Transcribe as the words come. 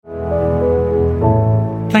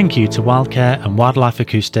Thank you to Wildcare and Wildlife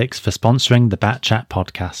Acoustics for sponsoring the Bat Chat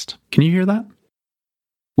podcast. Can you hear that?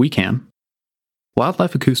 We can.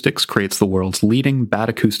 Wildlife Acoustics creates the world's leading bat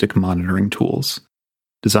acoustic monitoring tools,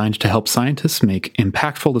 designed to help scientists make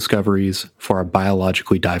impactful discoveries for our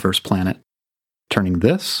biologically diverse planet, turning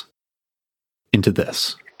this into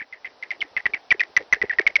this.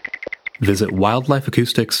 Visit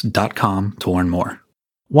wildlifeacoustics.com to learn more.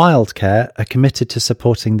 Wildcare are committed to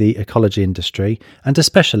supporting the ecology industry and are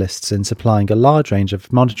specialists in supplying a large range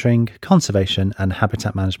of monitoring, conservation and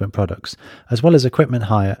habitat management products, as well as equipment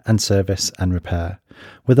hire and service and repair.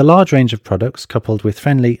 With a large range of products coupled with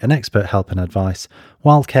friendly and expert help and advice,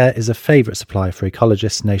 Wildcare is a favourite supplier for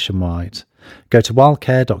ecologists nationwide. Go to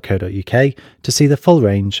wildcare.co.uk to see the full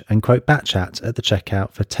range and quote Bat Chat at the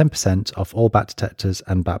checkout for 10% off all bat detectors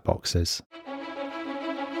and bat boxes.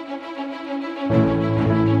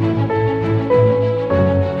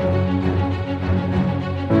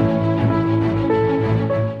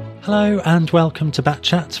 Hello and welcome to Bat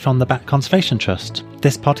Chat from the Bat Conservation Trust.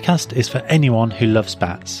 This podcast is for anyone who loves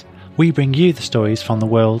bats. We bring you the stories from the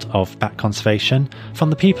world of bat conservation,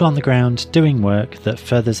 from the people on the ground doing work that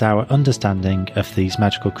furthers our understanding of these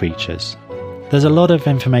magical creatures. There's a lot of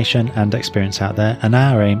information and experience out there, and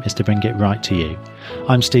our aim is to bring it right to you.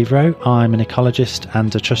 I'm Steve Rowe, I'm an ecologist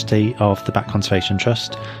and a trustee of the Bat Conservation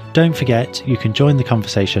Trust. Don't forget, you can join the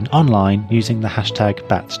conversation online using the hashtag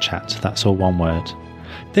BatChat, that's all one word.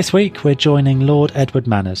 This week we're joining Lord Edward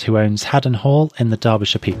Manners, who owns Haddon Hall in the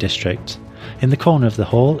Derbyshire Peak District. In the corner of the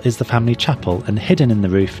hall is the family chapel, and hidden in the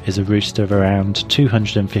roof is a roost of around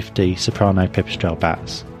 250 soprano pipistrelle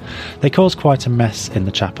bats. They cause quite a mess in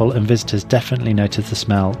the chapel, and visitors definitely notice the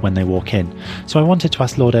smell when they walk in. So I wanted to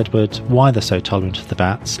ask Lord Edward why they're so tolerant of the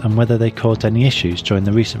bats and whether they caused any issues during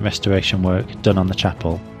the recent restoration work done on the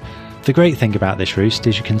chapel. The great thing about this roost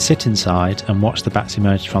is you can sit inside and watch the bats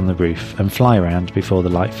emerge from the roof and fly around before the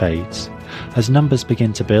light fades. As numbers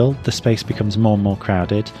begin to build, the space becomes more and more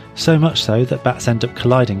crowded, so much so that bats end up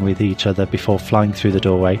colliding with each other before flying through the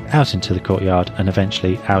doorway, out into the courtyard and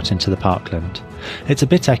eventually out into the parkland. It's a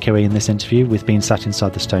bit echoey in this interview with being sat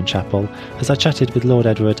inside the stone chapel, as I chatted with Lord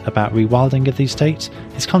Edward about rewilding of the estate,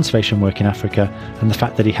 his conservation work in Africa and the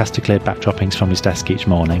fact that he has to clear bat droppings from his desk each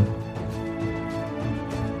morning.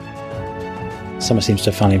 Summer seems to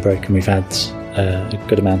have finally broken. We've had a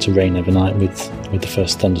good amount of rain overnight with the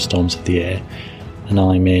first thunderstorms of the year, and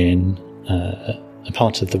I'm in a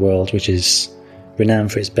part of the world which is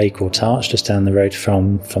renowned for its Bakewell tarts, just down the road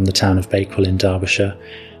from the town of Bakewell in Derbyshire,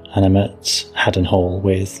 and I'm at Haddon Hall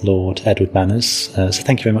with Lord Edward Manners. So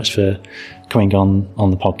thank you very much for coming on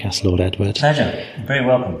the podcast, Lord Edward. Pleasure. Very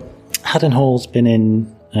welcome. Haddon Hall's been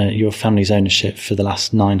in your family's ownership for the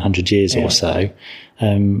last 900 years or so.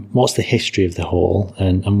 What's the history of the hall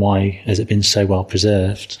and why has it been so well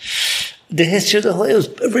preserved? The history of the hall, it was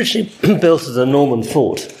originally built as a Norman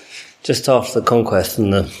fort just after the conquest in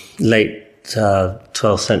the late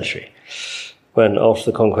 12th century, when after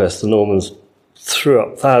the conquest the Normans threw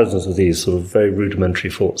up thousands of these sort of very rudimentary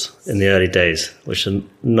forts in the early days, which are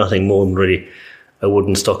nothing more than really a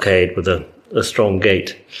wooden stockade with a strong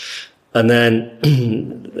gate. And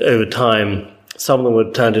then over time, some of them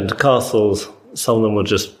were turned into castles, some of them were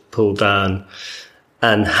just pulled down.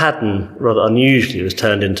 And Haddon, rather unusually, was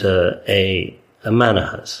turned into a manor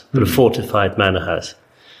house, but a fortified manor house.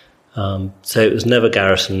 So it was never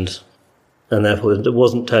garrisoned, and therefore it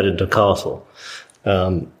wasn't turned into a castle.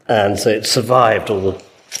 And so it survived all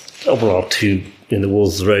two in the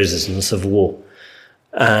Wars of the Roses in the Civil War.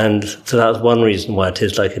 And so that was one reason why it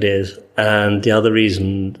is like it is. And the other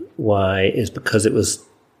reason why is because it was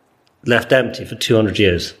left empty for 200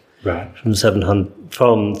 years. Right. From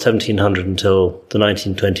 1700 until the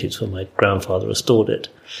 1920s, when my grandfather restored it.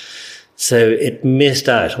 So it missed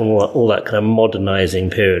out on all that kind of modernizing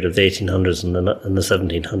period of the 1800s and the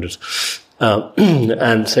 1700s.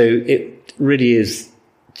 And so it really is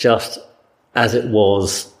just as it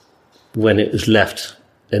was when it was left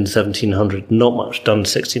in 1700, not much done in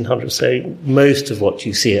 1600. So most of what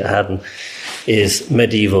you see at Haddon is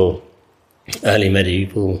medieval, early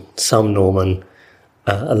medieval, some Norman,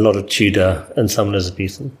 a lot of Tudor and some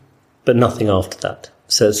Elizabethan, but nothing after that.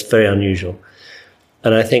 So it's very unusual.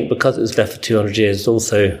 And I think because it was left for 200 years, it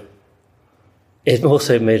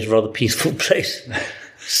also made a rather peaceful place.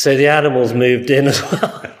 So the animals moved in as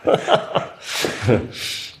well.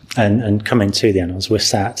 And coming to the animals, we're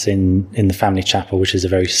sat in the family chapel, which is a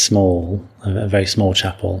very small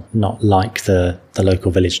chapel, not like the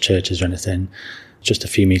local village churches or anything, just a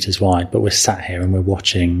few metres wide. But we're sat here and we're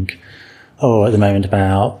watching, at the moment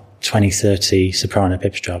about 20, 30 soprano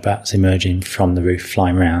pipistrelle bats emerging from the roof,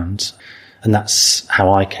 flying around. And that's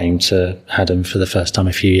how I came to Haddam for the first time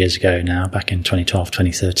a few years ago now, back in 2012,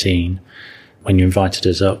 2013, when you invited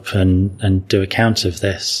us up and do a count of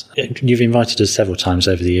this. You've invited us several times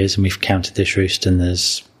over the years, and we've counted this roost, and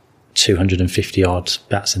there's 250 odd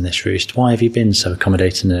bats in this roost. Why have you been so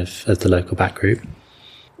accommodating of the local bat group?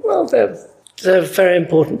 Well, they're a very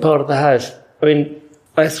important part of the house. I mean,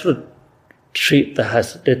 I sort of treat the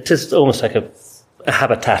house, it is almost like a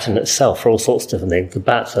habitat in itself for all sorts of different things. The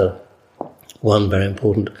bats are one very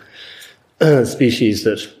important species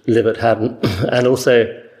that live at Haddam. And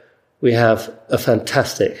also we have a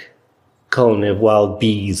fantastic colony of wild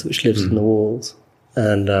bees which lives in the walls.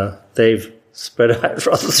 And they've spread out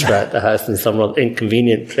rather throughout the house in some rather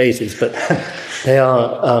inconvenient places, but they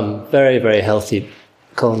are very, very healthy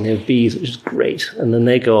colony of bees, which is great. And then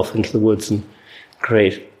they go off into the woods and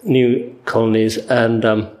create new colonies. And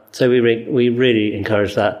so we really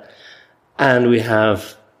encourage that. And we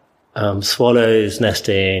have swallows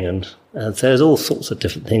nesting, and so there's all sorts of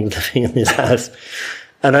different things living in this house.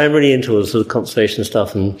 And I'm really into all sort of conservation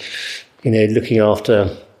stuff and, looking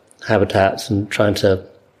after habitats and trying to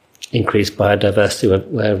increase biodiversity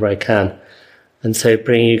wherever I can. And so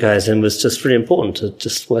bringing you guys in was just really important to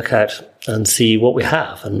just work out and see what we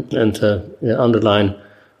have and to underline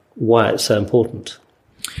why it's so important.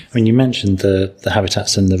 I mean, you mentioned the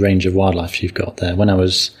habitats and the range of wildlife you've got there. When I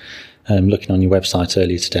was looking on your website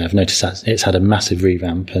earlier today, I've noticed that it's had a massive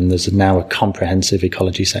revamp, and there's now a comprehensive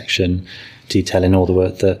ecology section detailing all the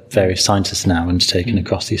work that various scientists are now undertaking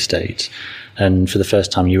across the estate. And for the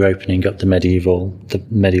first time, you're opening up the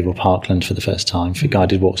medieval parkland for the first time for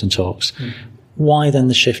guided walks and talks. Why then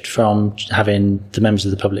the shift from having the members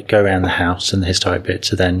of the public go around the house and the historic bit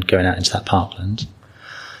to then going out into that parkland?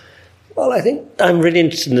 Well, I think I'm really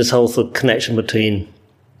interested in this whole sort of connection between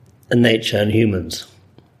nature and humans.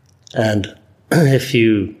 And if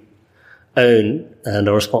you own and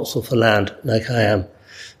are responsible for land like I am,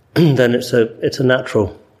 then it's a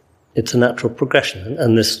natural progression,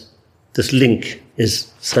 and this link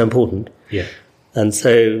is so important. Yeah. And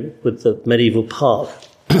so with the medieval park,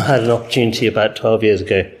 I had an opportunity about 12 years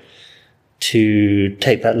ago to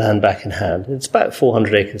take that land back in hand. It's about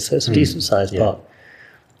 400 acres, so it's a decent sized park.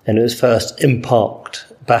 And it was first imparked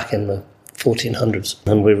back in the 1400s,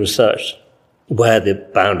 and we researched where the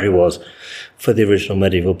boundary was for the original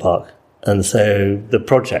medieval park. And so the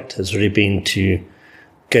project has really been to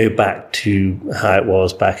go back to how it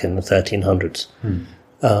was back in the 1300s.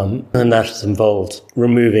 And that has involved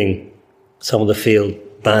removing some of the field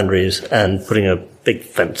boundaries and putting a big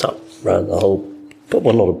fence up around the whole, but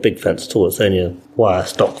well, not a big fence at all, it's only a wire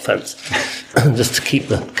stock fence, just to keep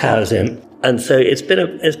the cows in. And so it's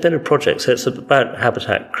been a project. So it's about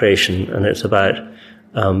habitat creation, and it's about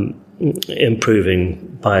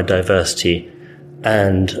improving biodiversity.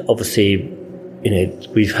 And obviously,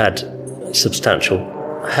 we've had substantial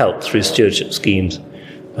help through stewardship schemes,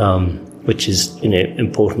 which is,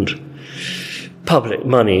 important public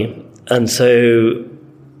money. And so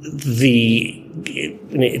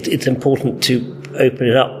it's important to open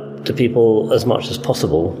it up to people as much as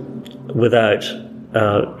possible without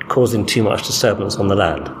causing too much disturbance on the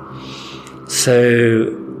land.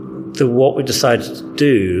 So what we decided to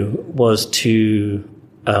do was to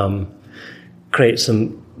create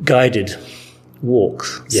some guided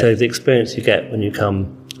walks. Yeah. So the experience you get when you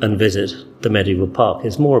come and visit the medieval park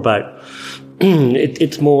is more about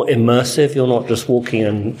it's more immersive. You're not just walking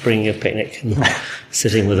and bringing a picnic and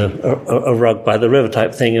sitting with a rug by the river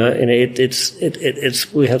type thing.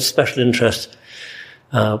 It's we have special interest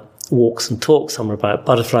walks and talks. Some are about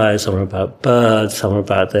butterflies, some are about birds, some are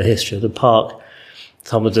about the history of the park,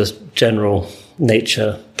 some are just general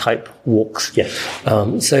nature type walks. Yes.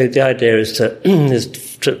 So the idea is to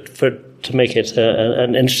make it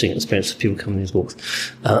an interesting experience for people coming these walks.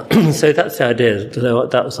 So that's the idea.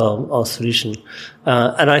 That was our solution.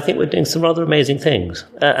 And I think we're doing some rather amazing things.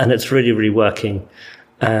 And it's really, really working.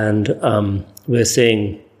 And we're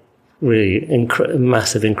seeing really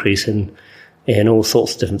massive increase in all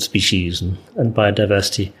sorts of different species and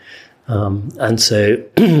biodiversity. And so,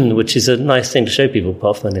 which is a nice thing to show people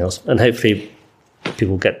apart from anything else. And hopefully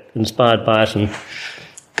people get inspired by it and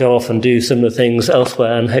go off and do similar things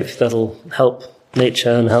elsewhere, and hopefully that'll help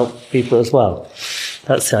nature and help people as well.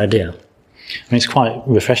 That's the idea. I mean, it's quite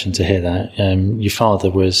refreshing to hear that. Your father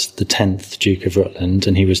was the 10th Duke of Rutland,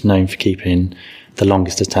 and he was known for keeping the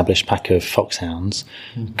longest established pack of foxhounds.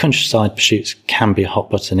 Countryside pursuits can be a hot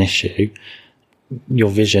button issue. Your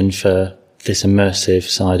vision for this immersive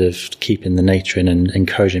side of keeping the nature in and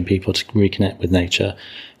encouraging people to reconnect with nature,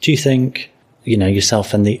 do you think,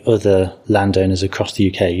 yourself and the other landowners across the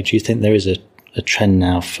UK, do you think there is a a trend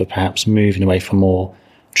now for perhaps moving away from more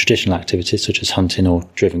traditional activities such as hunting or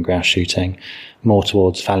driven grouse shooting, more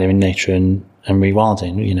towards valuing nature and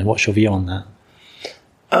rewilding. You know, what's your view on that?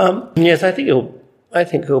 Yes, I think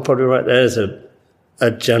you're probably right. There is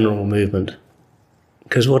a general movement,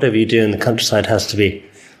 because whatever you do in the countryside has to be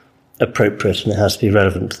appropriate and it has to be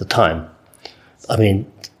relevant to the time. I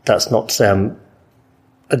mean, that's not to say I'm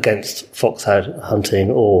against fox hunting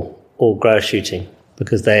or grouse shooting,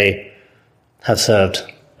 because they have served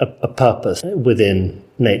a purpose within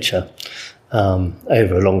nature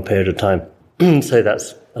over a long period of time. So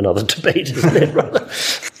that's another debate, isn't it? Rather,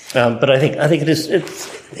 but I think it is.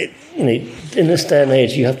 You know, in this day and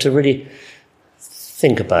age, you have to really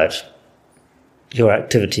think about your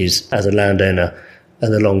activities as a landowner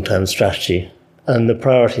and the long-term strategy, and the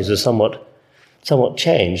priorities are somewhat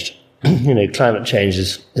changed. You know, climate change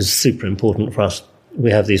is super important for us. We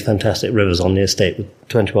have these fantastic rivers on the estate with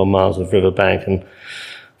 21 miles of riverbank and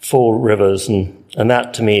 4 rivers, and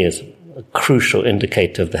that to me is a crucial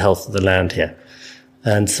indicator of the health of the land here.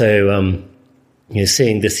 And so, you're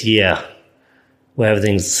seeing this year where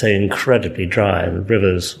everything's so incredibly dry and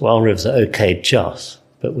rivers are okay just,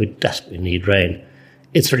 but we desperately need rain.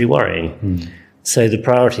 It's really worrying. So the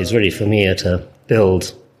priorities really for me are to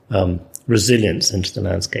build resilience into the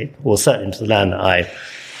landscape, or certainly into the land that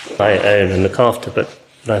I own and look after. But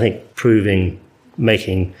I think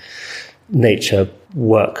making nature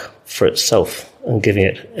work for itself and giving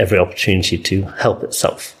it every opportunity to help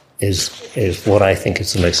itself is what I think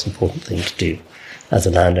is the most important thing to do as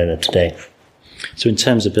a landowner today. So in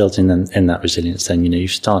terms of building in that resilience, then, you know, you've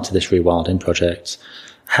started this rewilding project.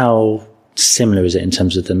 How similar is it in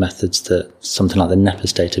terms of the methods that something like the Knepp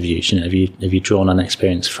Estate have used? You know, have you drawn on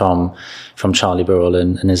experience from Charlie Burrell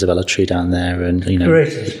and Isabella Tree down there, and you know,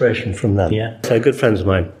 great inspiration from them? Yeah, they're good friends of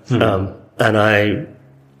mine, and I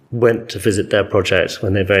went to visit their project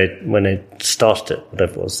when they started it,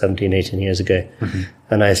 whatever it was, 17, 18 years ago,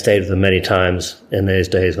 and I stayed with them many times in those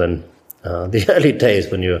days when the early days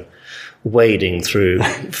when you were wading through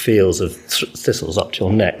fields of thistles up to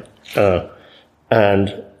your neck,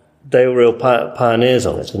 and they were real pioneers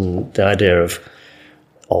of it, and the idea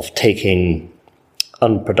of taking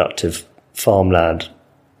unproductive farmland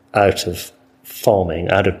out of farming,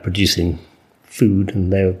 out of producing food,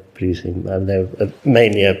 and they were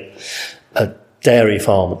mainly a dairy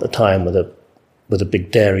farm at the time with a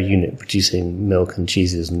big dairy unit producing milk and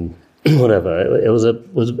cheeses and whatever. It was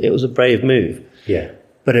a brave move. Yeah.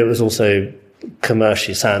 But it was also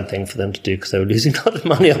commercially sound thing for them to do, because they were losing a lot of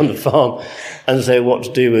money on the farm. And so what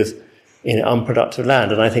to do with unproductive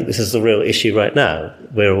land? And I think this is the real issue right now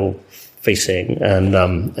we're all facing, and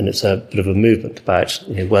it's a bit of a movement about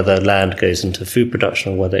whether land goes into food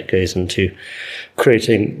production or whether it goes into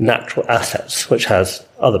creating natural assets, which has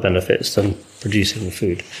other benefits than producing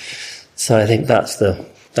food. So I think that's the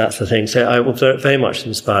thing. So I was very much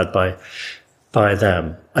inspired by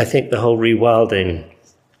them. I think the whole rewilding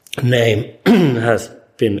name has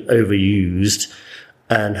been overused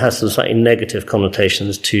and has some slightly negative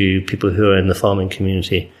connotations to people who are in the farming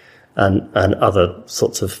community and other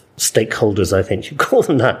sorts of stakeholders, I think you call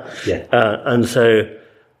them that. Yeah. And so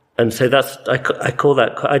that's, I call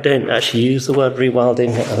that, I don't actually use the word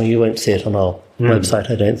rewilding. I mean, you won't see it on our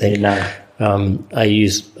website, I don't think. No.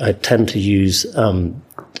 I tend to use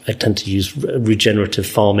regenerative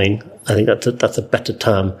farming. I think that's a better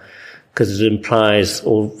term, because it implies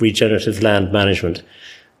or regenerative land management,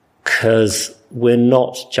 because we're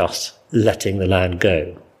not just letting the land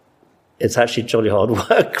go. It's actually jolly hard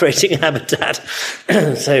work creating habitat.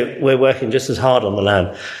 So we're working just as hard on the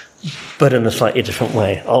land, but in a slightly different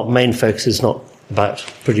way. Our main focus is not about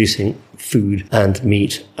producing food and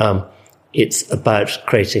meat. It's about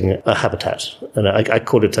creating a habitat. And I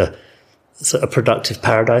call it a productive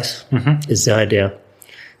paradise, is the idea.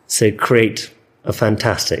 So create a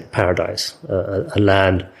fantastic paradise, a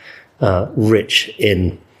land rich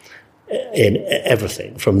in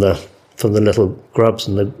everything, from the little grubs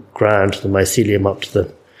in the ground to the mycelium up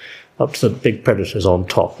to the big predators on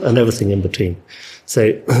top, and everything in between.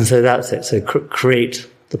 So that's it. So create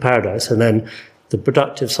the paradise, and then the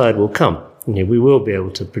productive side will come. We will be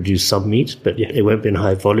able to produce some meat, but it won't be in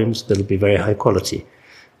high volumes. It'll be very high quality.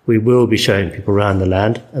 We will be showing people around the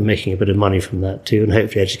land and making a bit of money from that too, and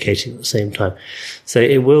hopefully educating at the same time. So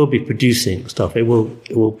it will be producing stuff. It will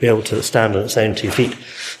be able to stand on its own 2 feet,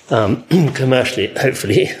 commercially,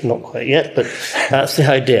 hopefully, not quite yet, but that's the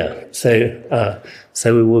idea. So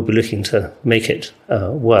we will be looking to make it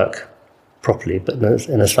work properly, but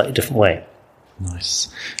in a slightly different way. Nice.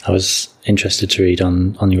 I was interested to read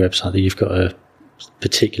on your website that you've got a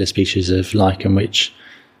particular species of lichen which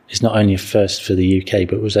is not only a first for the UK,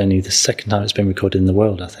 but was only the second time it's been recorded in the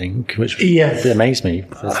world, I think, which amazed me.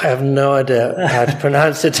 I have no idea how to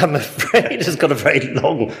pronounce it, I'm afraid. It's got a very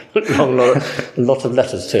long lot of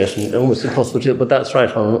letters to it and almost impossible to do it, but that's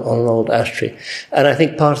right, on an old ash tree. And I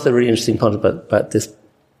think part of the really interesting part about this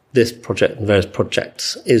project and various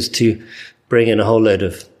projects is to bring in a whole load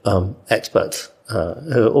of experts who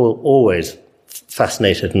are always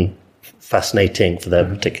fascinated and fascinating for their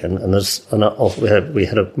particular, and we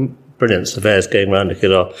had a brilliant surveyors going around looking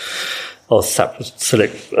at our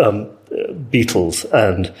saprophytic beetles,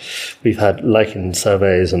 and we've had lichen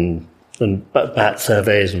surveys and bat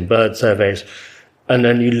surveys and bird surveys, and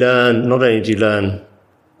then you learn, not only do you learn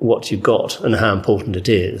what you've got and how important it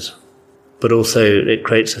is, but also it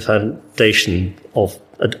creates a foundation of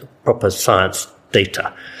a proper science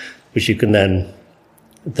data, which you can then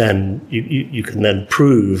you can then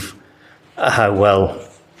prove how well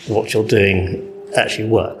what you're doing actually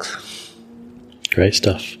works. Great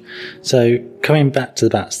stuff. So coming back to the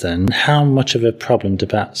bats then, how much of a problem do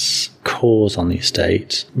bats cause on the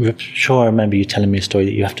estate? I'm sure I remember you telling me a story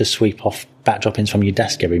that you have to sweep off bat droppings from your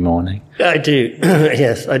desk every morning. I do.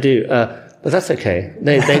 Yes, I do. But that's okay.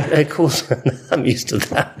 They cause, I'm used to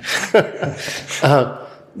that.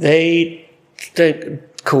 They don't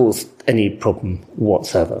cause any problem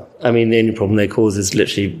whatsoever. I mean, the only problem they cause is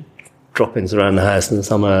literally droppings around the house. In the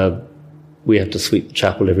summer, we have to sweep the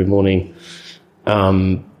chapel every morning.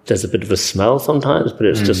 There's a bit of a smell sometimes, but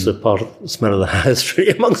it's just a part of the smell of the house,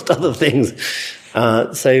 really, amongst other things.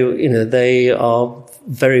 So, they are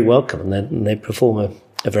very welcome, and they perform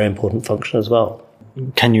a very important function as well.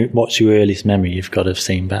 What's your earliest memory you've got of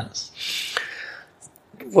seeing bats?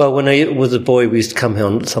 Well, when I was a boy, we used to come here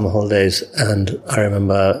on summer holidays, and I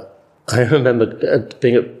remember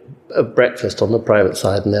being at breakfast on the private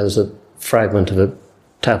side, and there was a fragment of a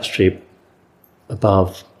tapestry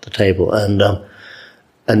above the table,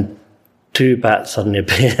 and two bats suddenly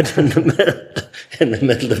appeared in the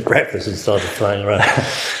middle of breakfast and started flying around.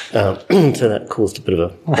 So that caused a bit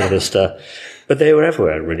of a stir. But they were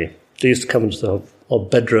everywhere, really. They used to come into our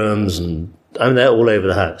bedrooms, and they're all over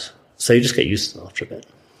the house. So you just get used to them after a bit.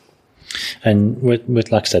 And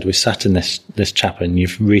with like I said, we sat in this chapel, and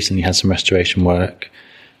you've recently had some restoration work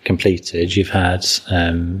completed. You've had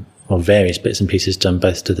various bits and pieces done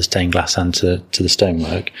both to the stained glass and to the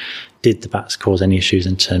stonework. Did the bats cause any issues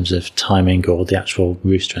in terms of timing or the actual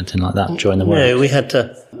roost or anything like that during the work?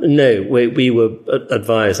 No, we were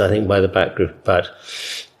advised, I think, by the bat group about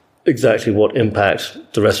exactly what impact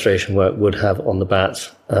the restoration work would have on the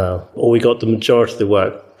bats. Or we got the majority of the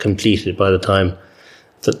work completed by the time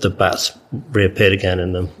that the bats reappeared again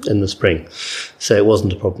in the spring. So it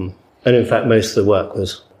wasn't a problem. And in fact, most of the work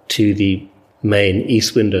was to the main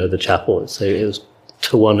east window of the chapel. So it was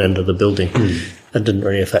to one end of the building and didn't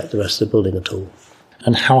really affect the rest of the building at all.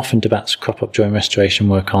 And how often do bats crop up during restoration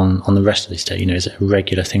work on the rest of the estate? Is it a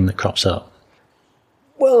regular thing that crops up?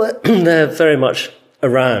 Well, they're very much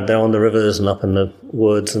around. They're on the rivers and up in the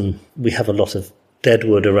woods, and we have a lot of dead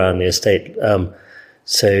wood around the estate.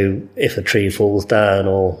 So if a tree falls down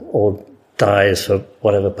or dies for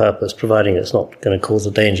whatever purpose, providing it's not going to cause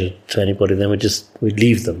a danger to anybody, then we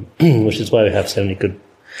leave them, which is why we have so many good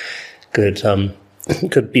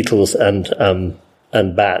beetles and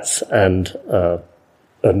bats and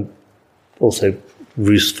also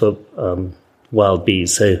roost for wild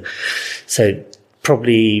bees. So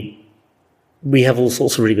probably we have all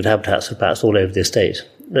sorts of really good habitats for bats all over the estate.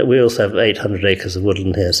 We also have 800 acres of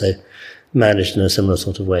woodland here, so managed in a similar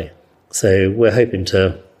sort of way. So we're hoping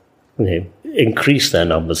to increase their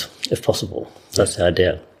numbers if possible. That's the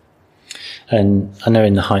idea. And I know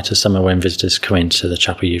in the height of summer when visitors come into the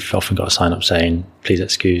chapel, you've often got a sign up saying, please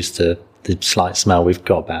excuse the slight smell, we've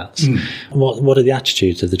got bats. What are the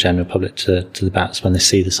attitudes of the general public to the bats when they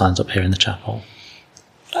see the signs up here in the chapel?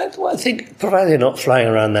 I think provided they're not flying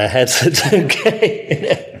around their heads, it's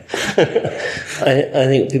okay. I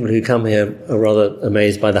think people who come here are rather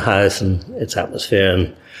amazed by the house and its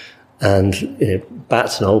atmosphere, and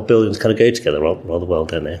bats and old buildings kind of go together rather well,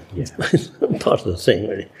 don't they? Yeah. Part of the thing,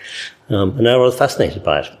 really. And they're rather fascinated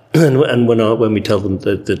by it. And when we tell them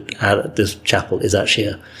that this chapel is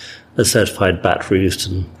actually a certified bat roost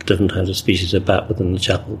and different kinds of species of bat within the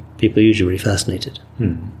chapel, people are usually really fascinated.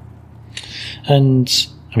 And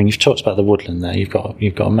you've talked about the woodland there. You've got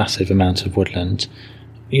a massive amount of woodland.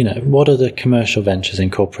 What other commercial ventures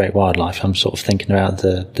incorporate wildlife? I'm sort of thinking about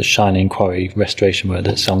the Shining Quarry restoration work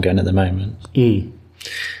that's ongoing at the moment.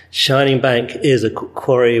 Shining Bank is a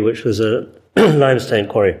quarry which was a limestone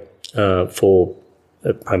quarry for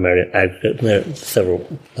primarily aggregate. There are several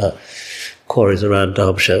quarries around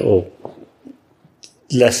Derbyshire, or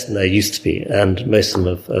less than there used to be, and most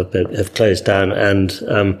of them have closed down.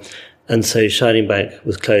 And so Shining Bank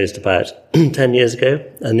was closed about 10 years ago,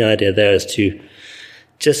 and the idea there is to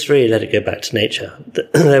just really let it go back to nature.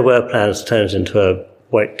 There were plans to turn it into a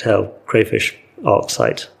white-tailed crayfish ark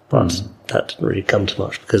site, but that didn't really come to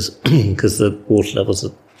much because the water levels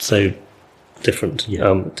are so different,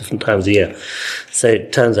 different times of year. So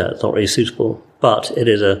it turns out it's not really suitable, but it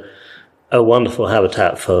is a wonderful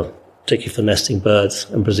habitat particularly for nesting birds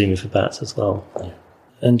and presumably for bats as well. Yeah.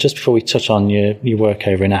 And just before we touch on your work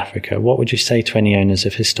over in Africa, what would you say to any owners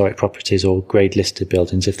of historic properties or grade listed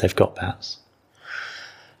buildings if they've got bats?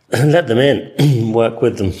 Let them in, work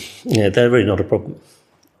with them. They're really not a problem.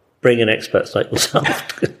 Bring in experts like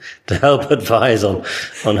yourself to help advise on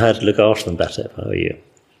how to look after them better, if I were you.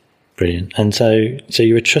 Brilliant. And so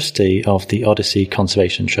you're a trustee of the Odyssey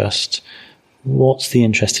Conservation Trust. What's the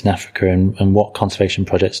interest in Africa and what conservation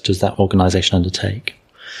projects does that organisation undertake?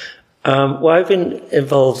 Well, I've been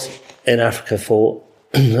involved in Africa for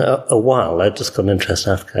a while. I'd just got an interest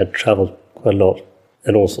in Africa. I'd travelled quite a lot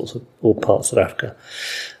in all parts of Africa.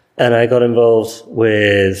 And I got involved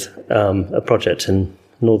with a project in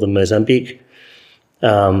northern Mozambique.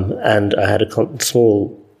 And I had a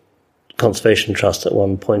small conservation trust at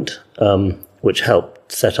one point, which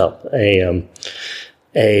helped set up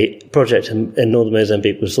a project in northern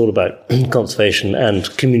Mozambique, which was all about conservation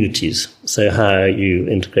and communities. So how you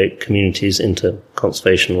integrate communities into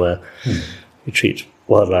conservation, where you treat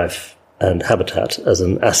wildlife and habitat as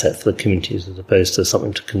an asset for the communities as opposed to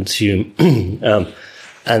something to consume.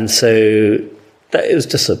 And so that it was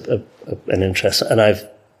just an interest. And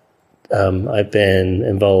I've been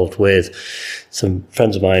involved with some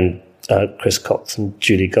friends of mine, Chris Cox and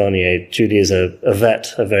Julie Garnier. Julie is a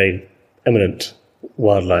vet, a very eminent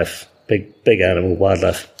wildlife, big animal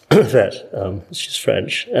wildlife vet. She's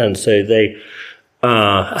French. And so they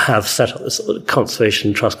have set up this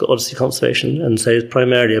conservation trust called Odyssey Conservation. And so it's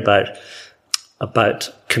primarily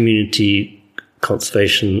about community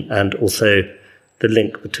conservation and also the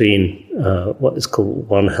link between what is called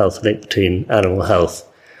One Health, link between animal health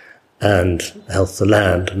and the health of the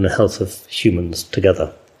land and the health of humans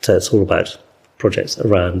together. So it's all about projects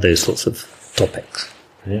around those sorts of topics.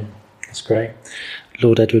 Brilliant. That's great.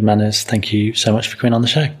 Lord Edward Manners, thank you so much for coming on the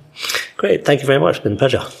show. Great. Thank you very much. It's been a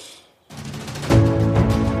pleasure.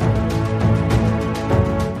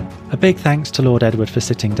 A big thanks to Lord Edward for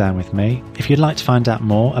sitting down with me. If you'd like to find out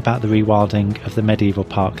more about the rewilding of the medieval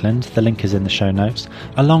parkland, the link is in the show notes,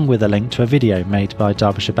 along with a link to a video made by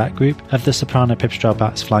Derbyshire Bat Group of the soprano pipistrelle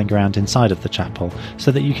bats flying around inside of the chapel,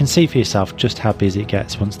 so that you can see for yourself just how busy it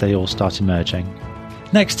gets once they all start emerging.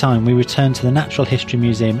 Next time we return to the Natural History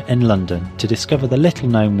Museum in London to discover the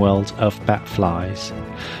little-known world of bat flies.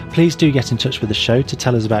 Please do get in touch with the show to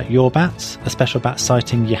tell us about your bats, a special bat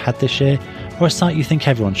sighting you had this year, or a site you think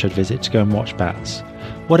everyone should visit to go and watch bats.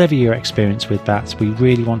 Whatever your experience with bats, we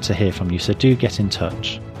really want to hear from you, so do get in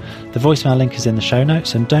touch. The voicemail link is in the show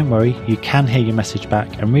notes, and don't worry, you can hear your message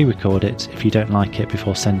back and re-record it if you don't like it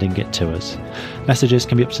before sending it to us. Messages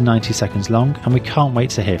can be up to 90 seconds long, and we can't wait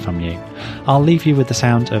to hear from you. I'll leave you with the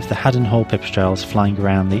sound of the Haddon Hall pipistrelles flying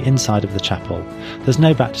around the inside of the chapel. There's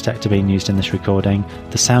no bat detector being used in this recording.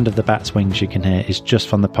 The sound of the bat's wings you can hear is just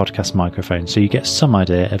from the podcast microphone, so you get some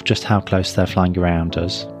idea of just how close they're flying around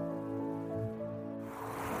us.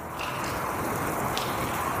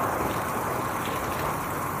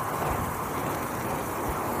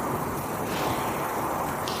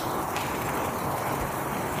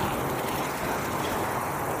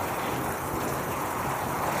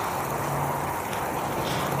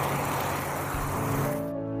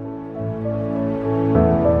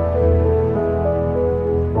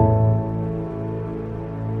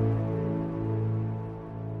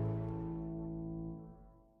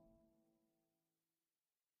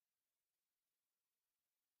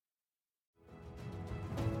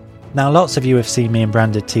 Now, lots of you have seen me in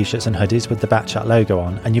branded t-shirts and hoodies with the Bat Chat logo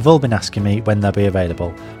on, and you've all been asking me when they'll be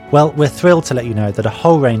available. Well, we're thrilled to let you know that a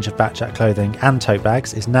whole range of Bat Chat clothing and tote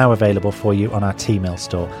bags is now available for you on our T-Mill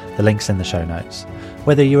store. The link's in the show notes.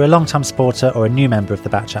 Whether you're a long-time supporter or a new member of the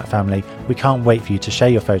Bat Chat family, we can't wait for you to share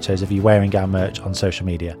your photos of you wearing our merch on social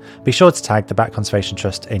media. Be sure to tag the Bat Conservation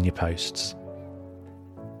Trust in your posts.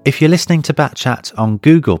 If you're listening to Bat Chat on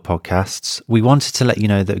Google Podcasts, we wanted to let you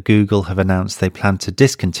know that Google have announced they plan to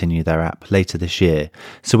discontinue their app later this year,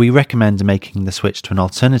 so we recommend making the switch to an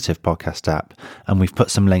alternative podcast app, and we've put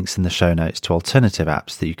some links in the show notes to alternative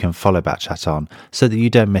apps that you can follow Bat Chat on so that you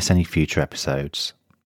don't miss any future episodes.